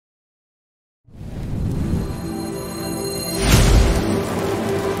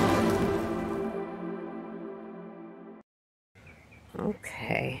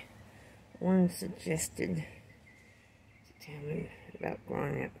Okay, one suggested to tell me about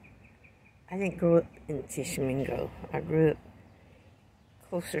growing up. I didn't grow up in Tishomingo. I grew up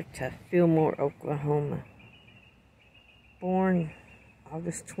closer to Fillmore, Oklahoma. Born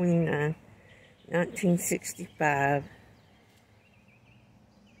August 29, 1965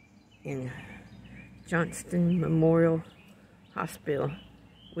 in Johnston Memorial Hospital,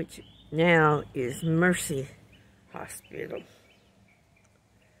 which now is Mercy Hospital.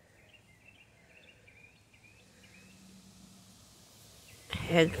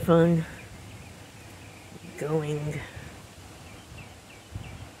 Had fun going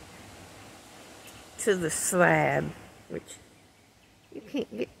to the slab, which you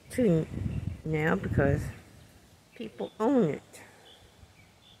can't get to now because people own it.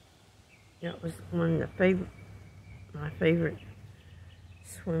 That was one of my favorite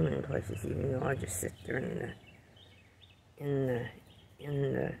swimming places, even though I just sit there in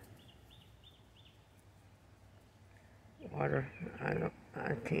the water.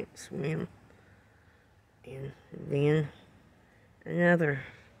 I can't swim. And then another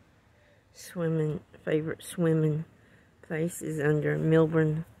favorite swimming place is under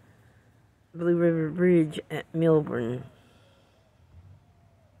Milburn, Blue River Bridge at Milburn.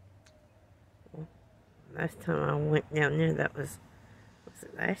 Well, last time I went down there, that was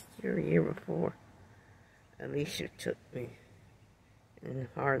it last year or year before? Alicia took me, and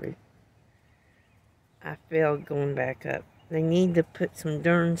Harley. I fell going back up. They need to put some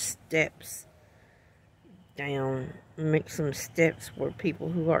darn steps down, make some steps where people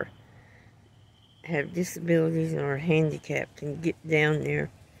who have disabilities or are handicapped can get down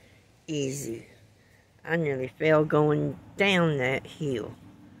there easy. I nearly fell going down that hill.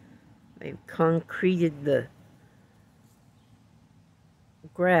 They've concreted the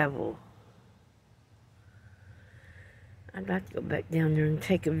gravel. I'd like to go back down there and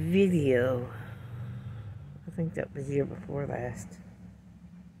take a video. I think that was the year before last.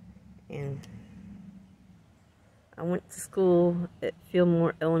 And I went to school at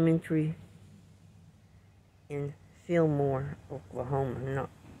Fillmore Elementary in Fillmore, Oklahoma, not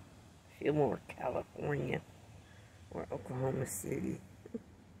Fillmore, California, or Oklahoma City.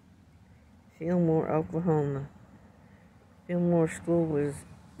 Fillmore, Oklahoma. Fillmore School was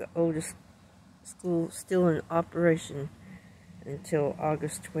the oldest school still in operation until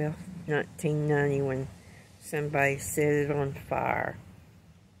August 12th, 1990, when somebody set it on fire.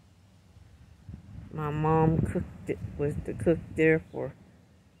 My mom was the cook there for,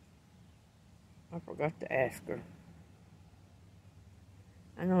 I forgot to ask her.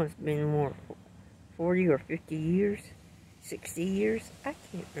 I know it's been more 40 or 50 years, 60 years, I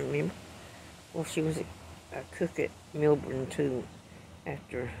can't remember. Well, she was a cook at Milburn too,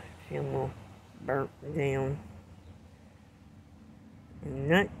 after Fillmore burnt down. In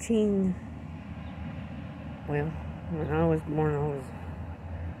when I was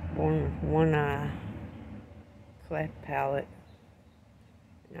born with one eye, cleft palate,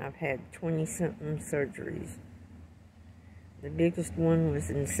 and I've had 20-something surgeries. The biggest one was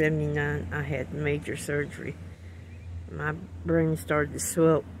in '79. I had major surgery. My brain started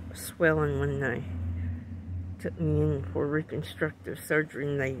to swelling when they took me in for reconstructive surgery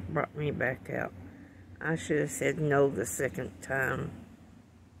and they brought me back out. I should have said no the second time.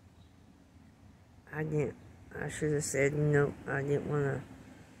 I should have said no. I didn't want to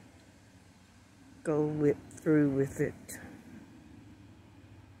go through with it.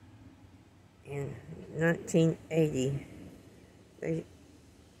 In 1980,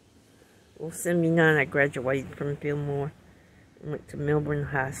 '79, I graduated from Fillmore and went to Milburn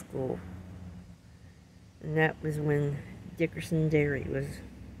High School. And that was when Dickerson Dairy was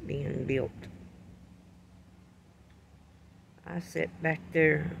being built. I sat back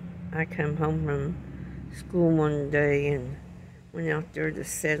there. I come home from school one day and went out there to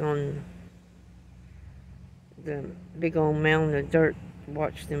sit on the big old mound of dirt to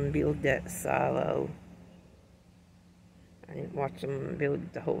watch them build that silo. I didn't watch them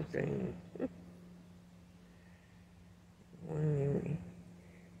build the whole thing.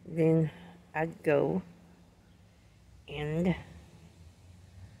 Then I'd go and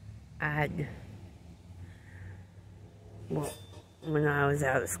when I was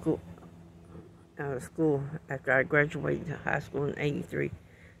out of school after I graduated high school in '83,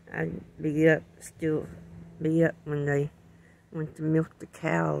 I'd still be up when they went to milk the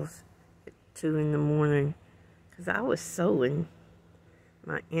cows at 2 in the morning, because I was sewing.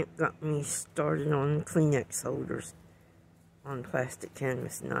 My aunt got me started on Kleenex holders on plastic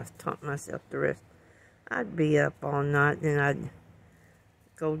canvas, and I taught myself the rest. I'd be up all night, then I'd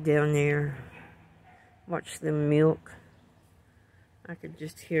go down there, watch them milk I could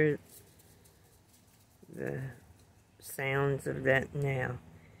just hear the sounds of that now.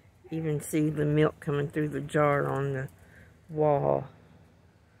 Even see the milk coming through the jar on the wall.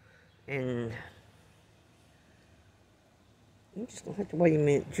 And I'm just going to have to wait a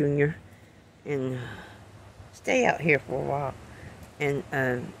minute, Junior, and stay out here for a while. And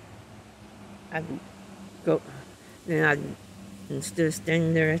I'd go, then I'd, instead of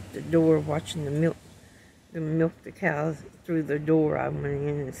standing there at the door watching the milk the cows through the door, I went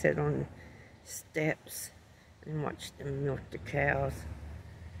in and sat on the steps and watched them milk the cows.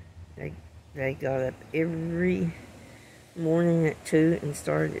 They got up every morning at 2 and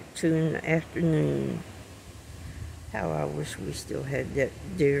started at 2 in the afternoon. How I wish we still had that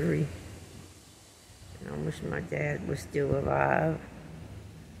dairy. And I wish my dad was still alive.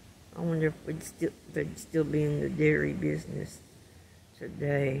 I wonder if they'd still be in the dairy business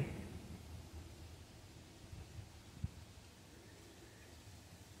today.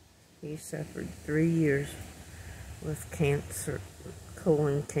 He suffered 3 years with cancer,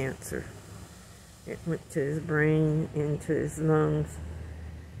 colon cancer. It went to his brain, into his lungs,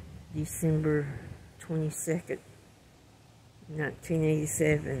 December 22nd,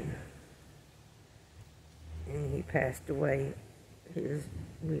 1987. And he passed away.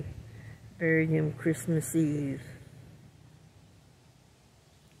 We buried him Christmas Eve.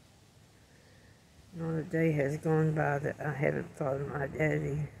 Not a day has gone by that I haven't thought of my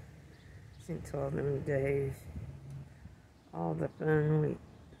daddy since all them days. All the fun we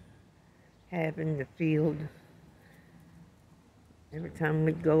have in the field. Every time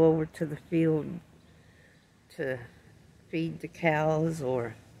we'd go over to the field to feed the cows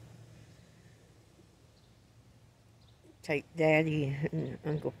or take Daddy and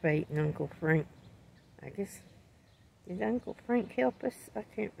Uncle Fate and Uncle Frank. I guess, did Uncle Frank help us? I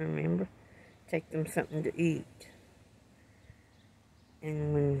can't remember. Take them something to eat.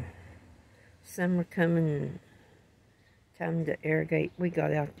 And when summer coming, time to irrigate, we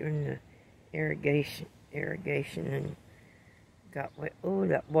got out there in the irrigation and got wet. Oh,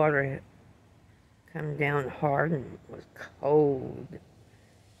 that water had come down hard and it was cold.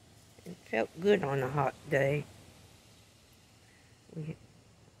 It felt good on a hot day.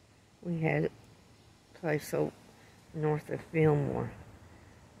 We had a place north of Fillmore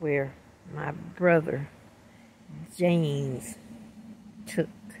where my brother James took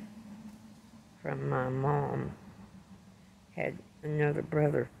from my mom. Had another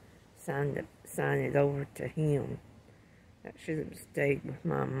brother sign it over to him. That should have stayed with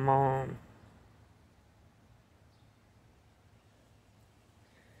my mom.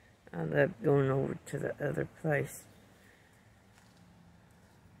 I loved going over to the other place.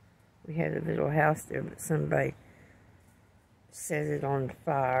 We had a little house there, but somebody set it on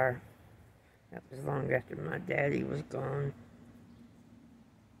fire. That was long after my daddy was gone.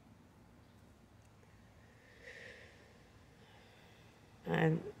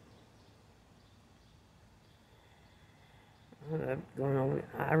 I loved going over.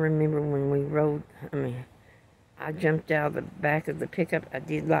 I remember when we rode, I jumped out of the back of the pickup. I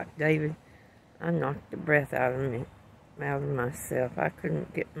did like David. I knocked the breath out of myself. I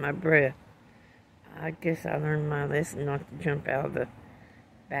couldn't get my breath. I guess I learned my lesson not to jump out of the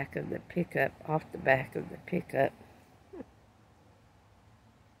back of the pickup, off the back of the pickup.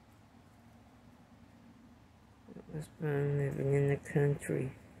 It was fun living in the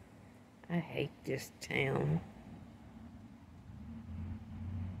country. I hate this town.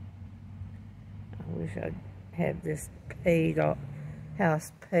 I wish I'd have this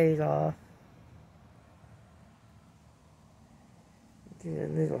house paid off. Get a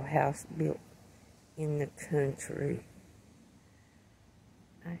little house built in the country.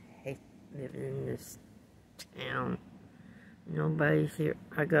 I hate living in this town. Nobody's here.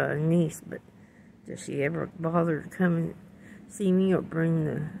 I got a niece, but does she ever bother to come and see me or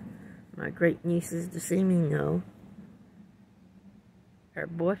bring my great nieces to see me? No. Her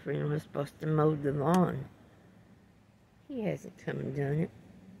boyfriend was supposed to mow the lawn. He hasn't come and done it.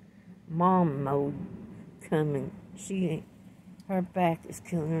 Mom mowed coming. She ain't. Her back is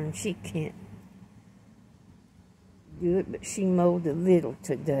killing her and she can't do it, but she mowed a little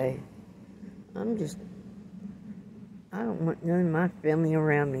today. I don't want none of my family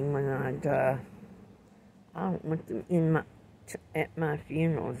around me when I die. I don't want them at my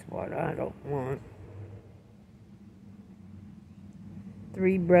funeral is what I don't want.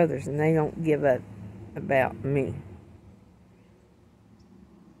 3 brothers and they don't give up about me.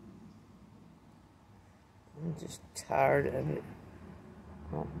 I'm just tired of it.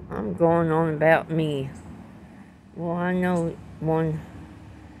 Well, I'm going on about me. Well, I know one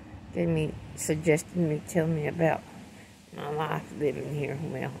suggested me tell me about my life living here.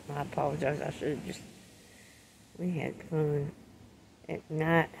 Well, I apologize. I should have just... We had fun. At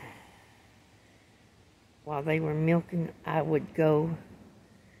night, while they were milking, I would go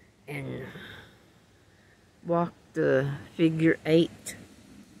and walk the figure 8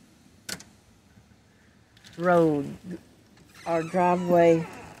 road. Our driveway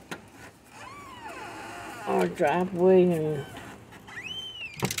and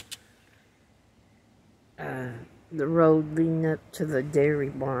the road leading up to the dairy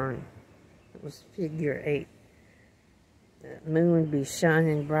barn. It was figure 8. The moon would be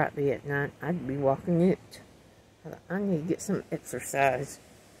shining brightly at night. I'd be walking it. I need to get some exercise.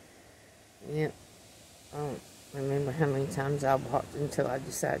 Yep. I don't remember how many times I walked until I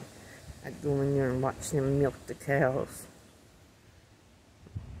decided I'd go in there and watch them milk the cows.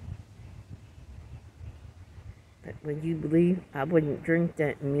 But would you believe I wouldn't drink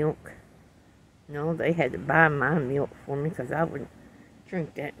that milk? No, they had to buy my milk for me because I wouldn't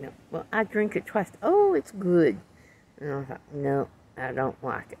drink that milk. Well, I drink it twice. Oh, it's good. And I thought, no, I don't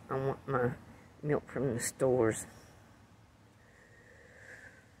like it. I want my milk from the stores.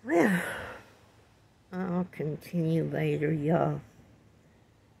 Well, I'll continue later, y'all.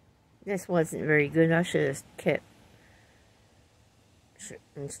 This wasn't very good. I should have kept,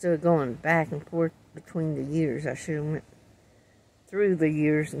 instead of going back and forth between the years, I should have went through the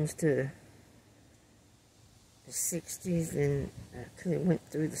years instead of the 60s, and I could have went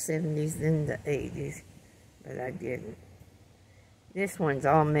through the 70s, then the 80s, but I didn't. This one's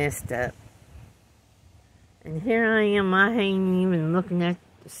all messed up. And here I am, I ain't even looking at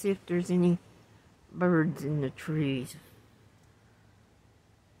to see if there's any birds in the trees.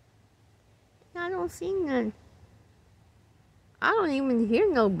 I don't see none. I don't even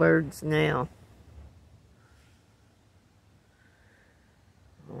hear no birds now.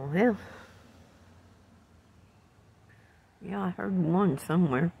 Oh, well. Yeah, I heard one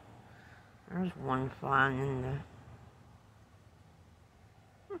somewhere. There's one flying in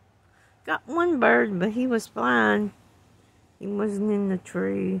the... Got one bird, but he was flying. He wasn't in the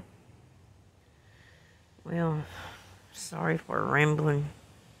tree. Well, sorry for rambling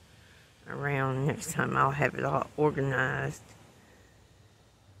around. Next time I'll have it all organized.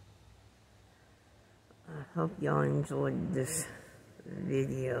 I hope y'all enjoyed this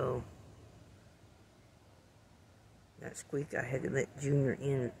video. That squeak, I had to let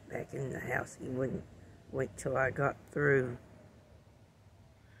Junior back in the house. He wouldn't wait till I got through.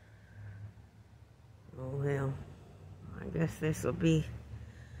 Oh well, I guess this will be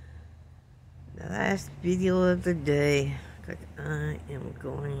the last video of the day, because I am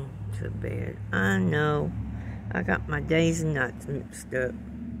going to bed. I know, I got my days and nights mixed up.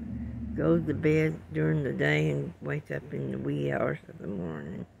 Go to bed during the day and wake up in the wee hours of the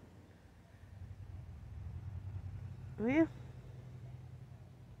morning. Well,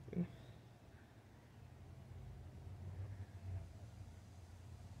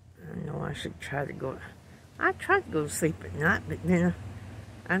 I know I should try to go. I try to go to sleep at night, but then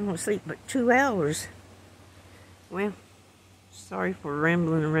I don't sleep but 2 hours. Well, sorry for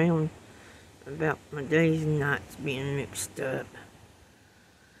rambling around about my days and nights being mixed up.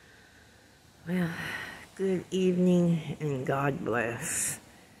 Well, good evening and God bless.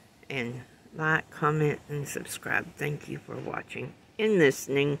 And like, comment, and subscribe. Thank you for watching and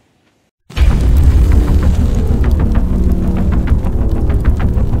listening.